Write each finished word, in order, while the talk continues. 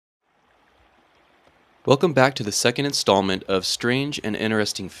Welcome back to the second installment of Strange and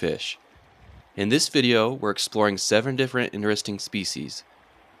Interesting Fish. In this video, we're exploring 7 different interesting species.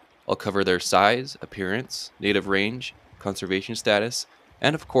 I'll cover their size, appearance, native range, conservation status,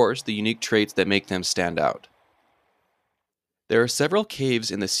 and of course, the unique traits that make them stand out. There are several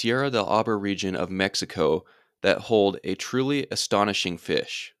caves in the Sierra del Abra region of Mexico that hold a truly astonishing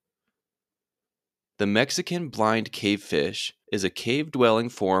fish. The Mexican blind cavefish is a cave-dwelling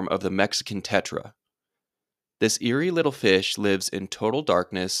form of the Mexican tetra. This eerie little fish lives in total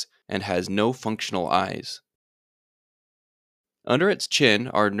darkness and has no functional eyes. Under its chin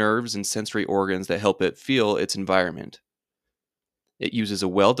are nerves and sensory organs that help it feel its environment. It uses a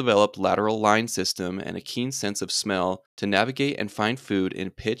well-developed lateral line system and a keen sense of smell to navigate and find food in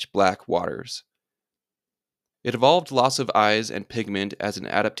pitch-black waters. It evolved loss of eyes and pigment as an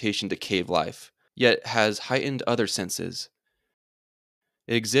adaptation to cave life, yet has heightened other senses.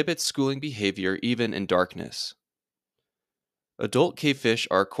 It exhibits schooling behavior even in darkness. Adult cavefish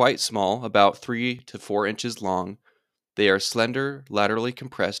are quite small, about 3 to 4 inches long. They are slender, laterally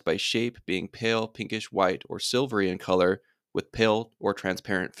compressed by shape, being pale pinkish white or silvery in color, with pale or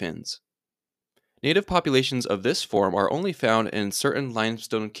transparent fins. Native populations of this form are only found in certain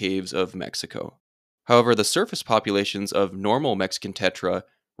limestone caves of Mexico. However, the surface populations of normal Mexican tetra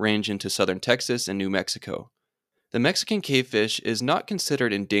range into southern Texas and New Mexico. The Mexican cavefish is not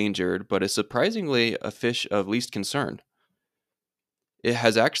considered endangered, but is surprisingly a fish of least concern. It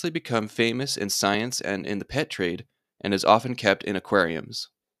has actually become famous in science and in the pet trade, and is often kept in aquariums.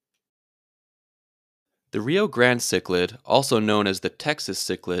 The Rio Grande Cichlid, also known as the Texas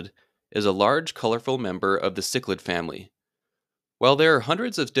cichlid, is a large, colorful member of the cichlid family. While there are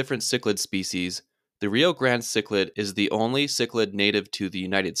hundreds of different cichlid species, the Rio Grande Cichlid is the only cichlid native to the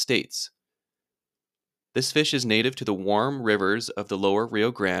United States. This fish is native to the warm rivers of the lower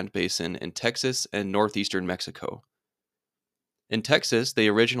Rio Grande Basin in Texas and northeastern Mexico. In Texas, they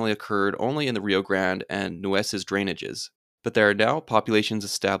originally occurred only in the Rio Grande and Nueces drainages, but there are now populations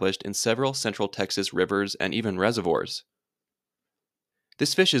established in several central Texas rivers and even reservoirs.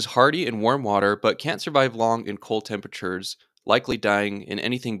 This fish is hardy in warm water but can't survive long in cold temperatures, likely dying in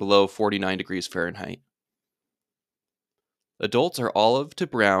anything below 49 degrees Fahrenheit. Adults are olive to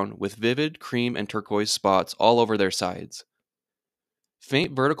brown with vivid cream and turquoise spots all over their sides.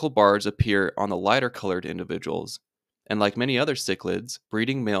 Faint vertical bars appear on the lighter colored individuals, and like many other cichlids,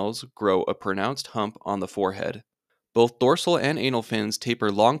 breeding males grow a pronounced hump on the forehead. Both dorsal and anal fins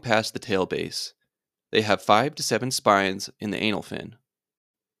taper long past the tail base. They have 5 to 7 spines in the anal fin.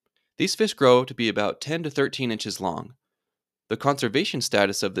 These fish grow to be about 10 to 13 inches long. The conservation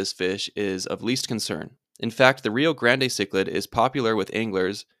status of this fish is of least concern. In fact, the Rio Grande cichlid is popular with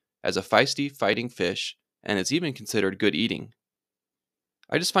anglers as a feisty fighting fish and is even considered good eating.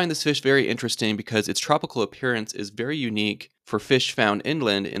 I just find this fish very interesting because its tropical appearance is very unique for fish found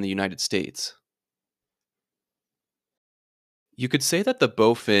inland in the United States. You could say that the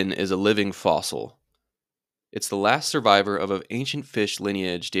bowfin is a living fossil. It's the last survivor of an ancient fish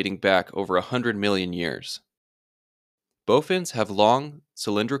lineage dating back over 100 million years. Bowfins have long,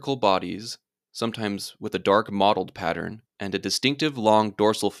 cylindrical bodies, sometimes with a dark mottled pattern, and a distinctive long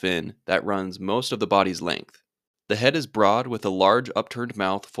dorsal fin that runs most of the body's length. The head is broad with a large upturned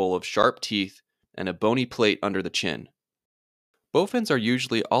mouth full of sharp teeth and a bony plate under the chin. Bowfins are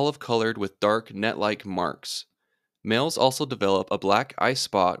usually olive-colored with dark net-like marks. Males also develop a black eye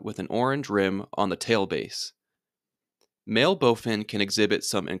spot with an orange rim on the tail base. Male bowfin can exhibit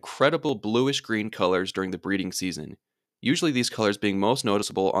some incredible bluish-green colors during the breeding season, usually these colors being most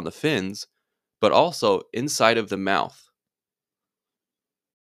noticeable on the fins, but also inside of the mouth.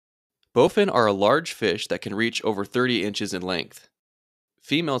 Bowfin are a large fish that can reach over 30 inches in length.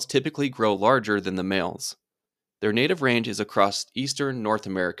 Females typically grow larger than the males. Their native range is across eastern North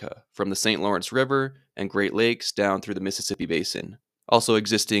America, from the St. Lawrence River and Great Lakes down through the Mississippi Basin, also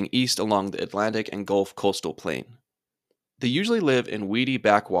existing east along the Atlantic and Gulf coastal plain. They usually live in weedy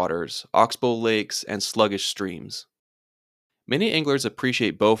backwaters, oxbow lakes, and sluggish streams. Many anglers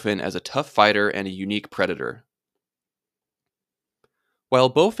appreciate bowfin as a tough fighter and a unique predator. While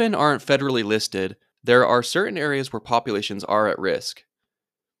bowfin aren't federally listed, there are certain areas where populations are at risk.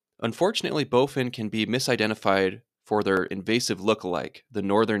 Unfortunately, bowfin can be misidentified for their invasive look-alike, the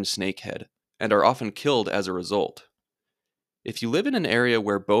northern snakehead, and are often killed as a result. If you live in an area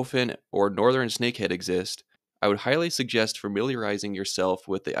where bowfin or northern snakehead exist, I would highly suggest familiarizing yourself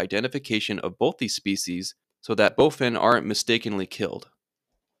with the identification of both these species so that bowfin aren't mistakenly killed.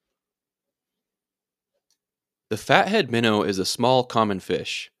 The fathead minnow is a small common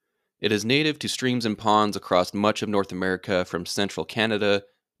fish. It is native to streams and ponds across much of North America from central Canada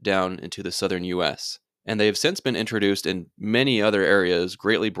down into the southern US. and they have since been introduced in many other areas,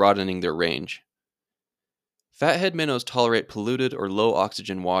 greatly broadening their range. Fathead minnows tolerate polluted or low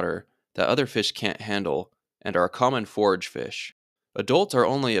oxygen water that other fish can't handle and are a common forage fish. Adults are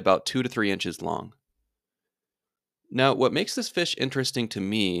only about 2 to 3 inches long. Now, what makes this fish interesting to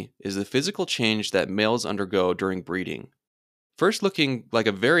me is the physical change that males undergo during breeding. First looking like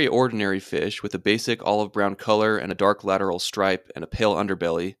a very ordinary fish with a basic olive brown color and a dark lateral stripe and a pale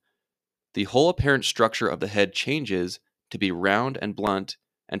underbelly, the whole apparent structure of the head changes to be round and blunt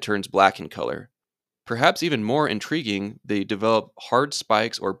and turns black in color. Perhaps even more intriguing, they develop hard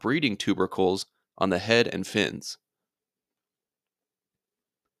spikes or breeding tubercles on the head and fins.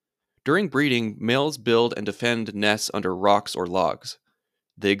 During breeding, males build and defend nests under rocks or logs.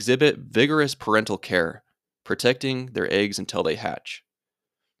 They exhibit vigorous parental care, protecting their eggs until they hatch.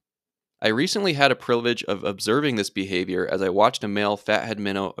 I recently had a privilege of observing this behavior as I watched a male fathead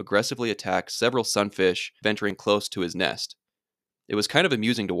minnow aggressively attack several sunfish venturing close to his nest. It was kind of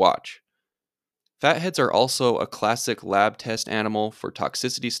amusing to watch. Fatheads are also a classic lab test animal for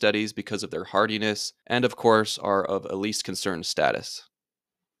toxicity studies because of their hardiness and, of course, are of a least concern status.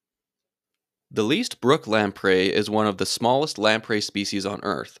 The least brook lamprey is one of the smallest lamprey species on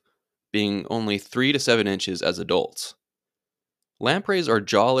Earth, being only 3 to 7 inches as adults. Lampreys are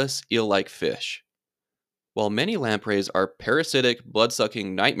jawless, eel-like fish. While many lampreys are parasitic,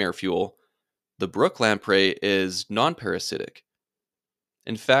 blood-sucking nightmare fuel, the brook lamprey is non-parasitic.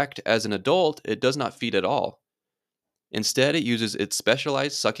 In fact, as an adult, it does not feed at all. Instead, it uses its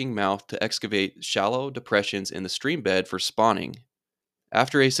specialized sucking mouth to excavate shallow depressions in the stream bed for spawning.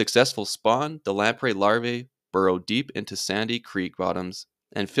 After a successful spawn, the lamprey larvae burrow deep into sandy creek bottoms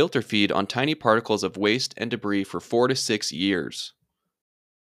and filter feed on tiny particles of waste and debris for 4 to 6 years.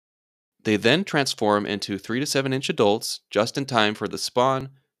 They then transform into 3 to 7 inch adults just in time for the spawn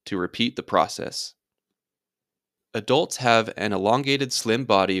to repeat the process. Adults have an elongated, slim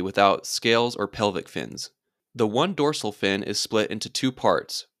body without scales or pelvic fins. The one dorsal fin is split into 2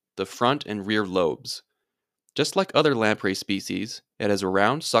 parts, the front and rear lobes. Just like other lamprey species, it has a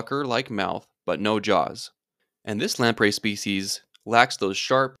round sucker-like mouth but no jaws. And this lamprey species lacks those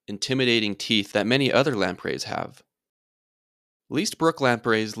sharp, intimidating teeth that many other lampreys have. Least brook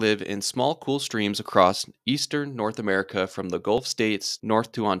lampreys live in small, cool streams across eastern North America from the Gulf states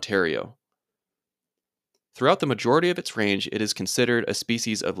north to Ontario. Throughout the majority of its range, it is considered a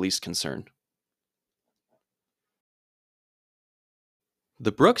species of least concern.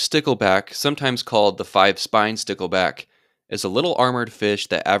 The brook stickleback, sometimes called the five-spine stickleback, is a little armored fish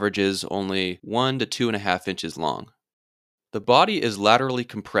that averages only 1 to 2.5 inches long. The body is laterally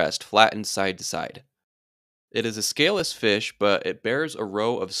compressed, flattened side to side. It is a scaleless fish, but it bears a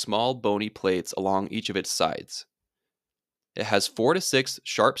row of small bony plates along each of its sides. It has 4 to 6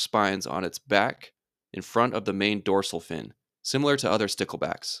 sharp spines on its back in front of the main dorsal fin, similar to other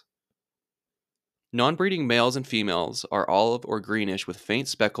sticklebacks. Non-breeding males and females are olive or greenish with faint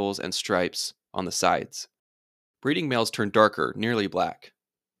speckles and stripes on the sides. Breeding males turn darker, nearly black.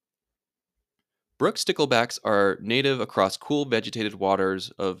 Brook sticklebacks are native across cool vegetated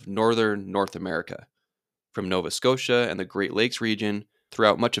waters of northern North America, from Nova Scotia and the Great Lakes region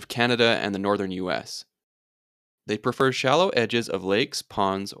throughout much of Canada and the northern US. They prefer shallow edges of lakes,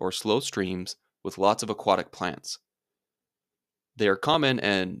 ponds, or slow streams with lots of aquatic plants. They are common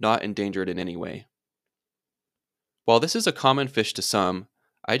and not endangered in any way. While this is a common fish to some,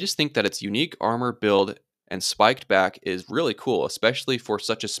 I just think that its unique armor build and spiked back is really cool, especially for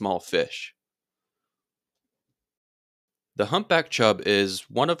such a small fish. The humpback chub is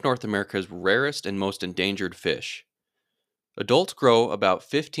one of North America's rarest and most endangered fish. Adults grow about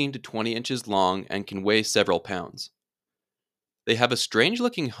 15 to 20 inches long and can weigh several pounds. They have a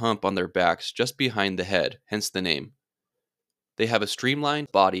strange-looking hump on their backs just behind the head, hence the name. They have a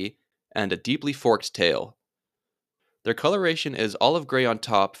streamlined body and a deeply forked tail. Their coloration is olive gray on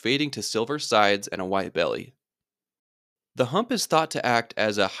top, fading to silver sides and a white belly. The hump is thought to act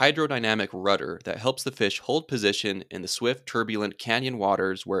as a hydrodynamic rudder that helps the fish hold position in the swift, turbulent canyon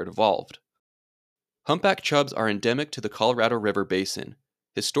waters where it evolved. Humpback chubs are endemic to the Colorado River basin.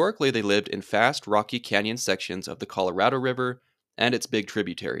 Historically, they lived in fast, rocky canyon sections of the Colorado River and its big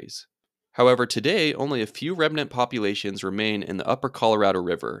tributaries. However, today, only a few remnant populations remain in the upper Colorado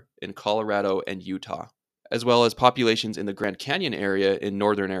River in Colorado and Utah, as well as populations in the Grand Canyon area in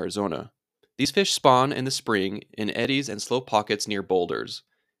northern Arizona. These fish spawn in the spring in eddies and slow pockets near boulders,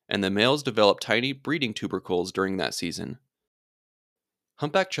 and the males develop tiny breeding tubercles during that season.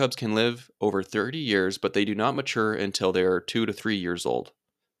 Humpback chubs can live over 30 years, but they do not mature until they are 2 to 3 years old.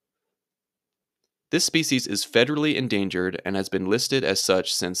 This species is federally endangered and has been listed as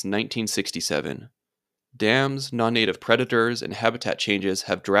such since 1967. Dams, non-native predators, and habitat changes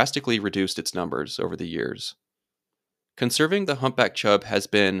have drastically reduced its numbers over the years. Conserving the humpback chub has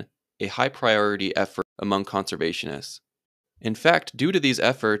been a high priority effort among conservationists. In fact, due to these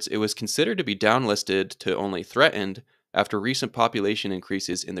efforts, it was considered to be downlisted to only threatened after recent population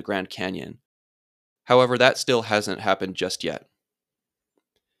increases in the Grand Canyon. However, that still hasn't happened just yet.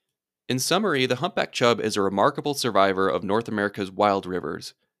 In summary, the humpback chub is a remarkable survivor of North America's wild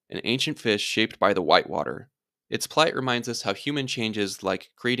rivers, an ancient fish shaped by the whitewater. Its plight reminds us how human changes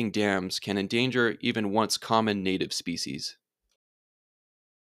like creating dams can endanger even once common native species.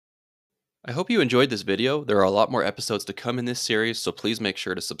 I hope you enjoyed this video. There are a lot more episodes to come in this series, so please make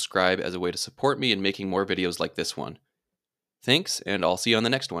sure to subscribe as a way to support me in making more videos like this one. Thanks, and I'll see you on the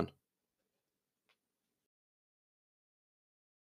next one.